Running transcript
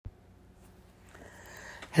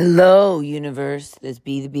Hello, universe. This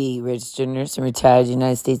Be the Bee, registered nurse and retired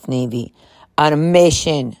United States Navy, on a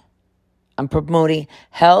mission. I'm promoting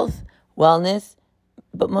health, wellness,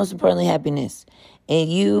 but most importantly, happiness. And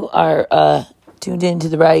you are tuned into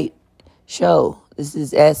the right show. This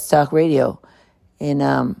is S Talk Radio. And,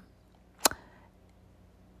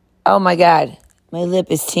 oh my God, my lip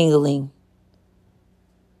is tingling.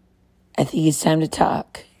 I think it's time to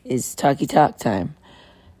talk. It's talky talk time.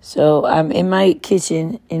 So I'm in my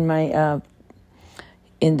kitchen, in the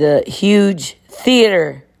huge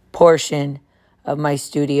theater portion of my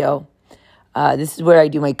studio. This is where I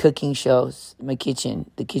do my cooking shows, the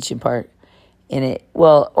kitchen part in it.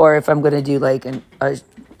 Well, or if I'm going to do like a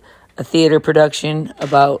theater production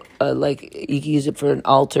about, like you can use it for an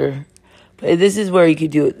altar. But this is where you could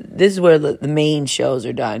do it. This is where the main shows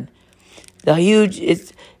are done.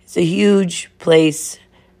 It's a huge place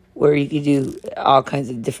where you can do all kinds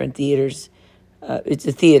of different theaters. It's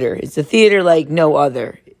a theater. It's a theater like no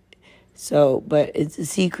other. So, but it's a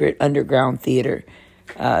secret underground theater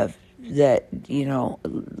that, a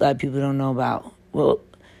lot of people don't know about. Well,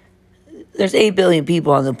 there's 8 billion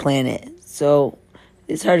people on the planet, so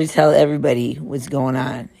it's hard to tell everybody what's going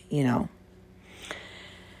on,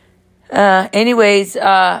 Anyways,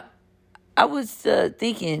 I was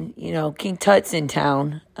thinking, King Tut's in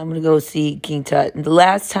town. I'm going to go see King Tut. And the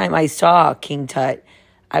last time I saw King Tut,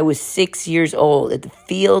 I was 6 years old at the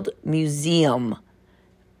Field Museum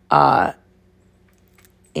in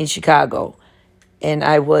Chicago. And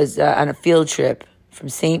I was on a field trip from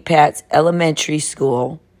St. Pat's Elementary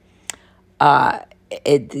School. The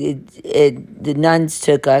nuns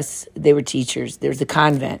took us. They were teachers. There was a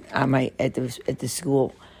convent at the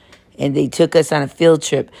school. And they took us on a field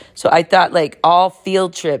trip. So I thought like all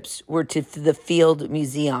field trips were to the Field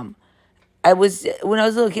Museum. When I was a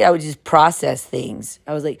little kid, I would just process things.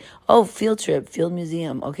 I was like, oh, field trip, Field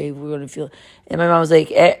Museum. Okay, we're going to field. And my mom was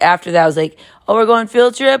like, after that, I was like, oh, we're going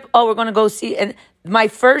field trip? Oh, we're going to go see. And my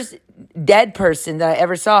first dead person that I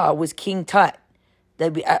ever saw was King Tut. They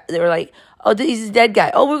were like, oh, he's a dead guy.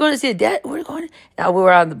 Oh, we're going to see a dead. We're going. Now we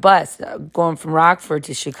were on the bus going from Rockford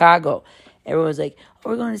to Chicago. Everyone was like, oh,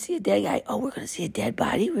 we're going to see a dead guy. Oh, we're going to see a dead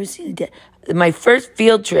body. We're seeing a dead. My first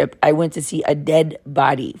field trip, I went to see a dead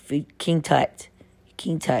body for King Tut.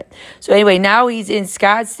 King Tut. So anyway, now he's in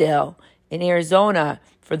Scottsdale in Arizona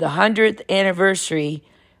for the 100th anniversary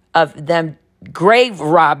of them grave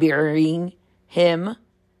robbing him.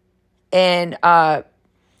 And, like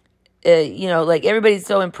everybody's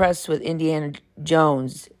so impressed with Indiana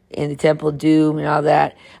Jones in the Temple of Doom and all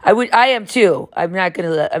that. I am too. I'm not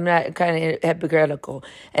kind of hypocritical.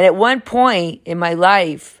 And at one point in my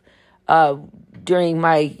life, during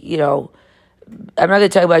my, I'm not going to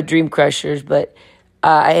talk about dream crushers, but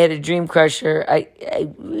I had a dream crusher. I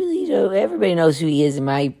really, everybody knows who he is in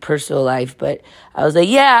my personal life, but I was like,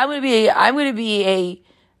 yeah, I'm going to be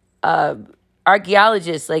a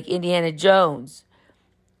archaeologist like Indiana Jones.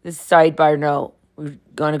 This sidebar note. We're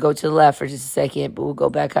going to go to the left for just a second, but we'll go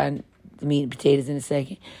back on the meat and potatoes in a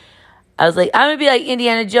second. I was like, I'm going to be like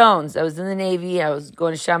Indiana Jones. I was in the Navy. I was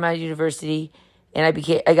going to Chaminade University, and I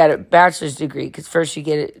got a bachelor's degree, because first you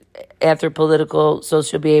get anthropological,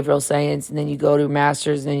 social behavioral science, and then you go to a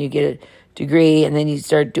master's, and then you get a degree, and then you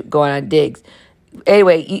start going on digs.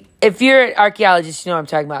 Anyway, if you're an archaeologist, you know what I'm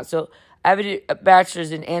talking about. So I have a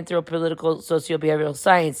bachelor's in anthropological, social behavioral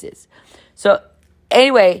sciences. So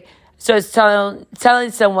anyway, so it's telling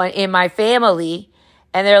someone in my family,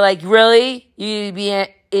 and they're like, really? You need to be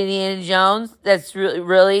Indiana Jones? That's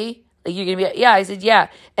really? Like, you're going to be? Yeah, I said, yeah.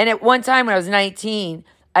 And at one time when I was 19,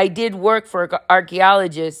 I did work for an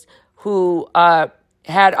archaeologist who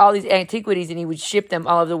had all these antiquities, and he would ship them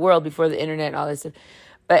all over the world before the internet and all this stuff.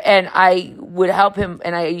 And I would help him,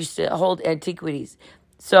 and I used to hold antiquities.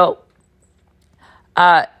 So,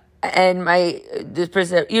 and this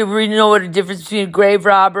person said, you really know what the difference between a grave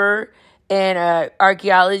robber and an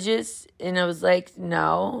archaeologist? And I was like,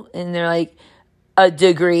 no. And they're like, a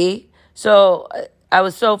degree. So I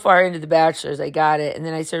was so far into the bachelor's, I got it. And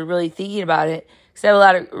then I started really thinking about it, because I have a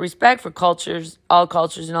lot of respect for all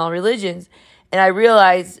cultures and all religions. And I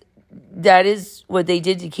realized that is what they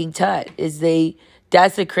did to King Tut, is they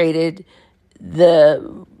desecrated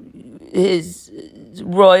his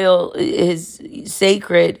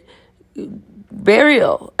sacred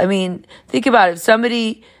burial. I mean, think about it. If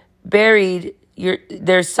somebody buried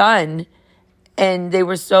their son, and they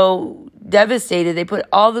were so devastated, they put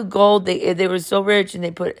all the gold, they were so rich, and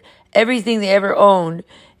they put everything they ever owned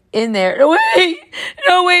in there. No,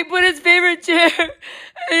 wait, put his favorite chair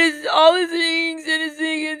and all his things and his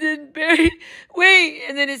thing and then buried. Wait,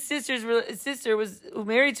 and then his sister was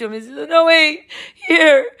married to him. He said, no, wait,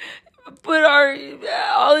 here, put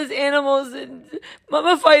all his animals and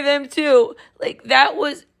mummify them too. Like, that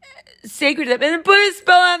was sacred to them. And then put a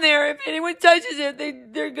spell on there. If anyone touches it,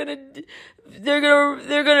 they're gonna,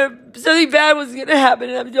 something bad was gonna happen.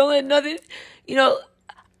 And don't let nothing,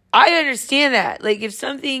 I understand that. Like, if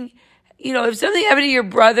something happened to your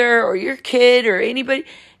brother or your kid or anybody,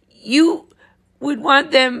 you would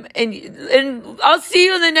want them, and I'll see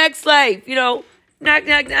you in the next life, knock,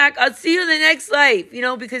 knock, knock. I'll see you in the next life,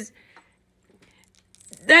 because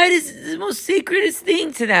that is the most sacredest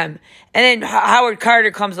thing to them. And then Howard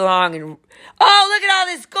Carter comes along and, oh, look at all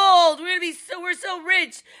this gold. We're so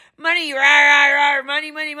rich. Money, rah, rah, rah,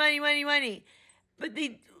 money, money, money, money, money. But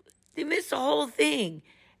they miss the whole thing.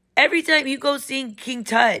 Every time you go sing King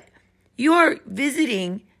Tut, you are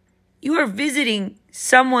visiting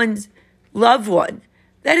someone's loved one.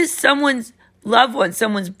 That is someone's loved one,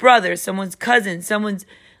 someone's brother, someone's cousin, someone's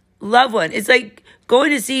loved one. It's like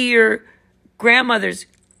going to see your grandmother's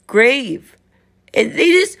grave. And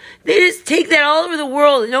they just take that all over the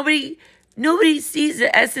world. Nobody sees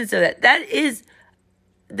the essence of that. That is,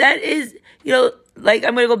 like,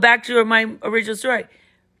 I'm going to go back to my original story.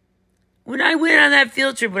 When I went on that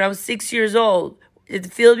field trip when I was 6 years old at the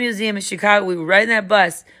Field Museum in Chicago, we were riding that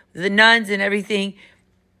bus with the nuns and everything.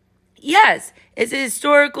 Yes, it's a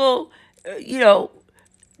historical,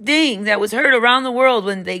 thing that was heard around the world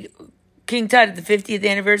when King Tut at the 50th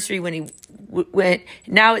anniversary when he went.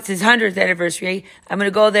 Now it's his 100th anniversary. I'm going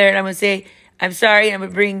to go there and I'm going to say, I'm sorry. I'm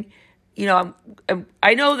going to bring,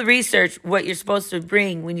 I know the research, what you're supposed to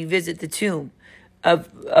bring when you visit the tomb of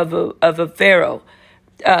a pharaoh.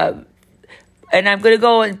 And I'm going to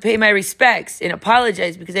go and pay my respects and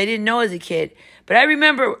apologize because I didn't know as a kid. But I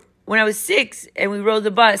remember when I was 6 and we rode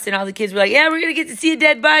the bus and all the kids were like, yeah, we're going to get to see a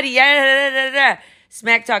dead body. Yeah,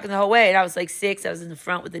 smack talking the whole way. And I was like 6. I was in the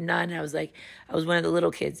front with the nun. And I was one of the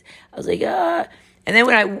little kids. I was like, ah. And then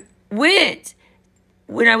when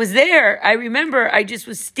I was there, I remember I just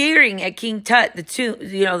was staring at King Tut, the tomb.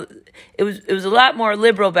 It was a lot more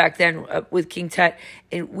liberal back then with King Tut.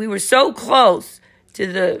 And we were so close to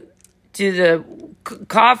the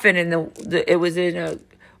coffin, and it was in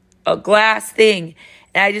a glass thing.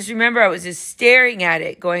 And I just remember I was just staring at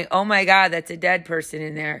it going, oh my God, that's a dead person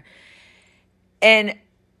in there. And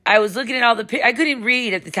I was looking at all I couldn't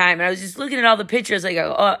read at the time. And I was just looking at all the pictures.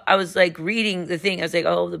 I was like reading the thing. I was like,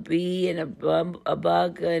 oh, the bee and a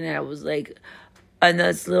bug. And I was like, and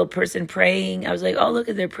this little person praying. I was like, oh, look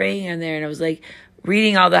at they're praying on there. And I was like,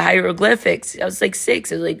 reading all the hieroglyphics. I was like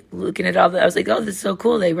 6. I was like looking at I was like, oh, this is so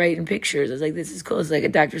cool. They write in pictures. I was like, this is cool. It's like a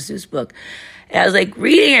Dr. Seuss book. And I was like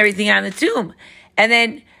reading everything on the tomb. And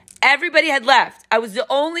then everybody had left. I was the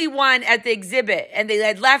only one at the exhibit and they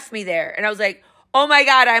had left me there. And I was like, oh my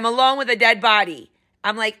God, I'm alone with a dead body.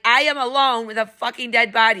 I'm like, I am alone with a fucking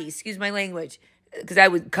dead body. Excuse my language. Because I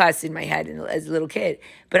would cuss in my head as a little kid.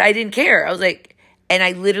 But I didn't care. I was like, and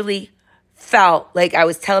I literally felt like I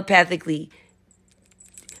was telepathically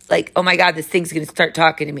like, oh my God, this thing's going to start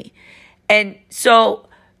talking to me. And so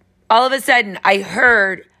all of a sudden I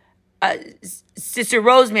heard Sister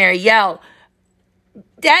Rosemary yell,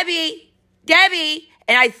 Debbie.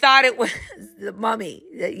 And I thought it was the mummy,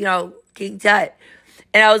 King Tut.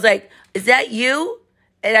 And I was like, is that you?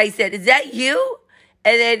 And I said, is that you?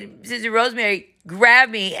 And then Sister Rosemary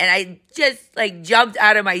grabbed me and I just like jumped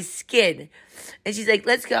out of my skin. And she's like,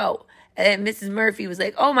 let's go. And then Mrs. Murphy was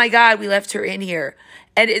like, oh my God, we left her in here.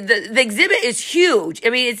 And the exhibit is huge. I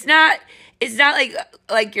mean, it's not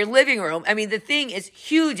like your living room. I mean, the thing is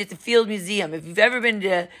huge at the Field Museum. If you've ever been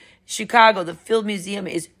to Chicago, the Field Museum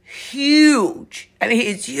is huge. I mean,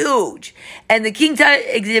 it's huge. And the King Tut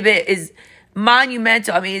exhibit is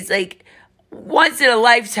monumental. I mean, it's like once in a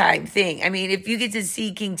lifetime thing. I mean, if you get to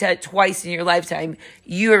see King Tut twice in your lifetime,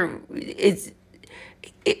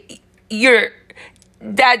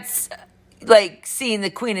 that's like seeing the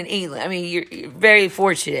Queen in England. I mean, you're very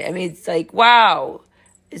fortunate. I mean, it's like, wow,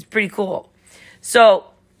 it's pretty cool. So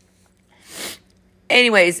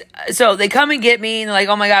anyways, so they come and get me and they're like,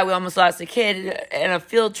 oh my God, we almost lost a kid in a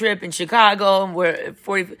field trip in Chicago. And we're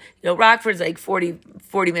 40, Rockford's like 40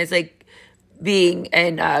 minutes, like being,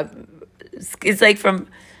 and, it's like from,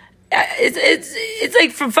 it's like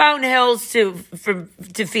from Fountain Hills to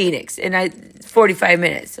Phoenix, and 45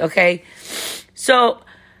 minutes. Okay. So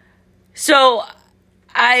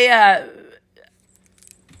I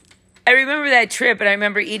remember that trip, and I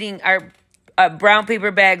remember eating our brown paper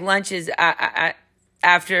bag lunches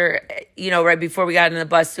after, right before we got on the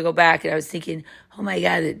bus to go back, and I was thinking, oh my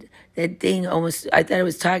God, that thing almost, I thought it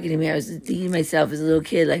was talking to me. I was thinking to myself as a little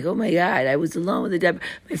kid, like, oh my God, I was alone with a dead.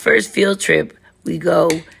 My first field trip, we go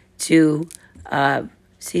to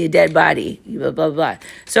see a dead body, blah, blah, blah.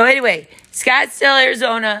 So anyway, Scottsdale,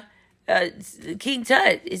 Arizona, King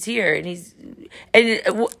Tut is here, and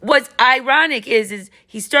what's ironic is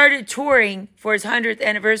he started touring for his 100th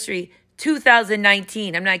anniversary,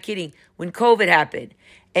 2019. I'm not kidding. When COVID happened,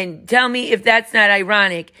 and tell me if that's not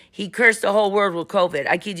ironic. He cursed the whole world with COVID.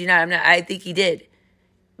 I kid you not. I think he did,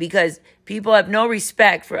 because people have no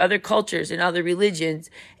respect for other cultures and other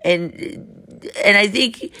religions, and I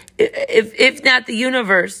think if not the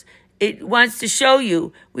universe, it wants to show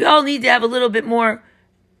you we all need to have a little bit more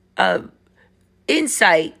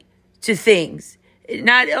insight to things,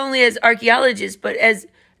 not only as archaeologists, but as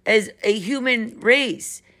a human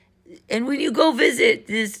race. And when you go visit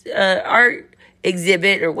this art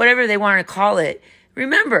exhibit or whatever they want to call it,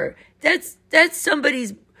 remember that's a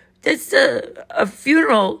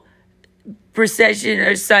funeral procession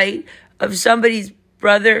or site of somebody's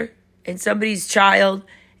brother and somebody's child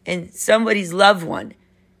and somebody's loved one.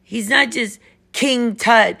 He's not just King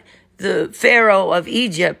Tut, the Pharaoh of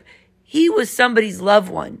Egypt. He was somebody's loved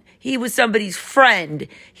one. He was somebody's friend.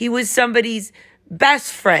 He was somebody's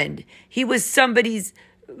best friend. He was somebody's,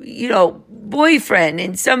 boyfriend,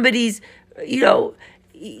 and somebody's,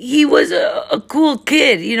 he was a cool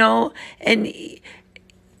kid, and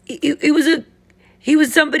he was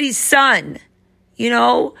somebody's son,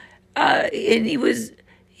 and he was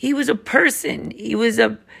a person. He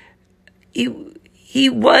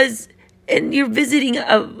was, and you're visiting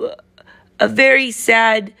a very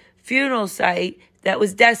sad funeral site that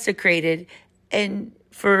was desecrated, and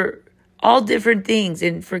for all different things,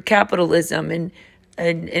 and for capitalism,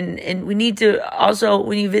 and we need to also,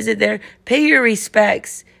 when you visit there, pay your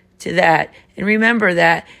respects to that, and remember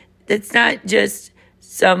that that's not just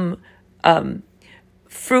some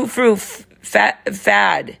frou-frou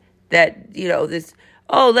fad that, this,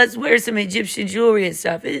 let's wear some Egyptian jewelry and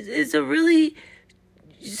stuff. It's a really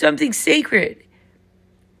something sacred.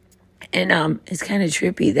 And it's kind of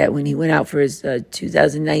trippy that when he went out for his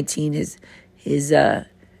 2019, his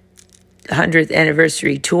 100th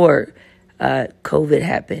anniversary tour, COVID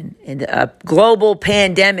happened, and a global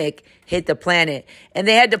pandemic hit the planet, and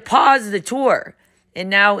they had to pause the tour, and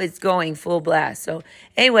now it's going full blast. So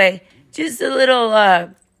anyway, just a little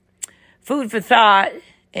food for thought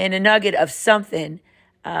and a nugget of something,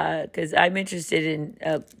 because I'm interested in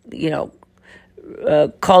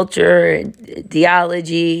culture and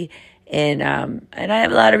theology, and I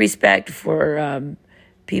have a lot of respect for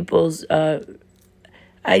people's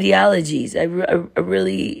ideologies. I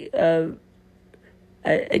really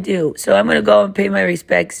I do. So I'm going to go and pay my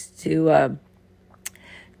respects to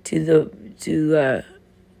the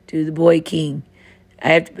boy king.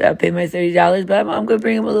 I'll pay my $30, but I'm going to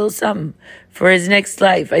bring him a little something for his next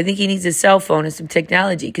life. I think he needs a cell phone and some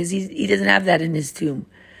technology, because he doesn't have that in his tomb.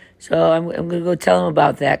 So I'm going to go tell him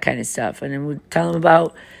about that kind of stuff, and then we'll tell him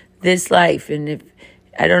about this life. And if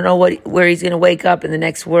I don't know where he's going to wake up in the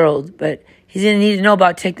next world, but he's going to need to know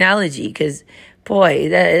about technology, because boy,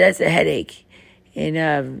 that's a headache. In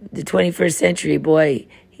the 21st century, boy,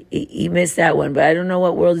 he missed that one. But I don't know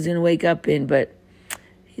what world he's going to wake up in, but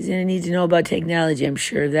he's going to need to know about technology, I'm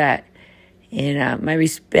sure of that. And my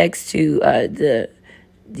respects to the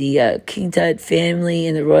King Tut family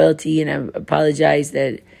and the royalty, and I apologize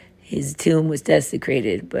that his tomb was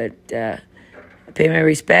desecrated. But I pay my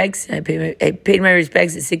respects. I paid my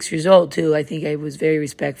respects at 6 years old, too. I think I was very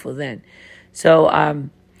respectful then. So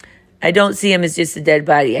I don't see him as just a dead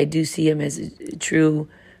body. I do see him as a true,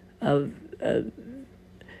 I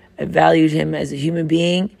valued him as a human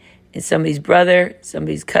being, and somebody's brother,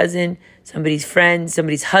 somebody's cousin, somebody's friend,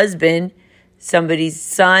 somebody's husband, somebody's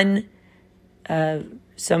son, he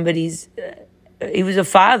was a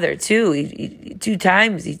father too. He 2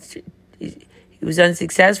 times he was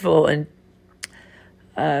unsuccessful, and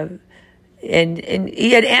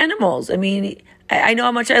he had animals. I mean, I know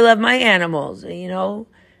how much I love my animals,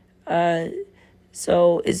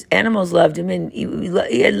 so his animals loved him, and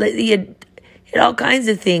he had all kinds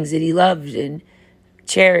of things that he loved and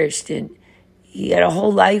cherished, and he had a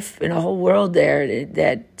whole life and a whole world there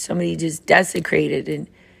that somebody just desecrated. And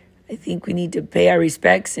I think we need to pay our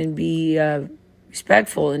respects and be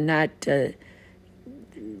respectful, and not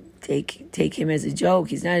take him as a joke.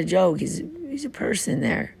 He's not a joke. He's a person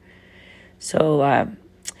there. So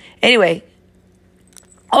anyway,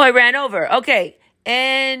 I ran over. Okay.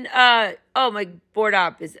 And, my board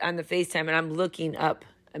op is on the FaceTime, and I'm looking up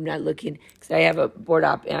I'm not looking because I have a board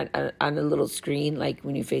op on a little screen, like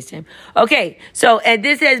when you FaceTime. Okay, so and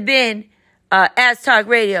this has been Ask Talk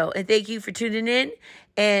Radio, and thank you for tuning in.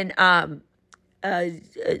 And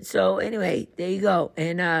so anyway, there you go.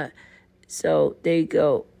 And so there you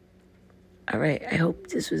go. All right, I hope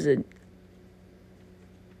this was a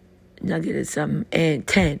nugget of something. And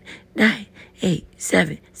 10, 9, 8,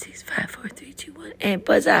 7, 6, 5, 4, 3, 2, 1, and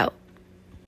buzz out.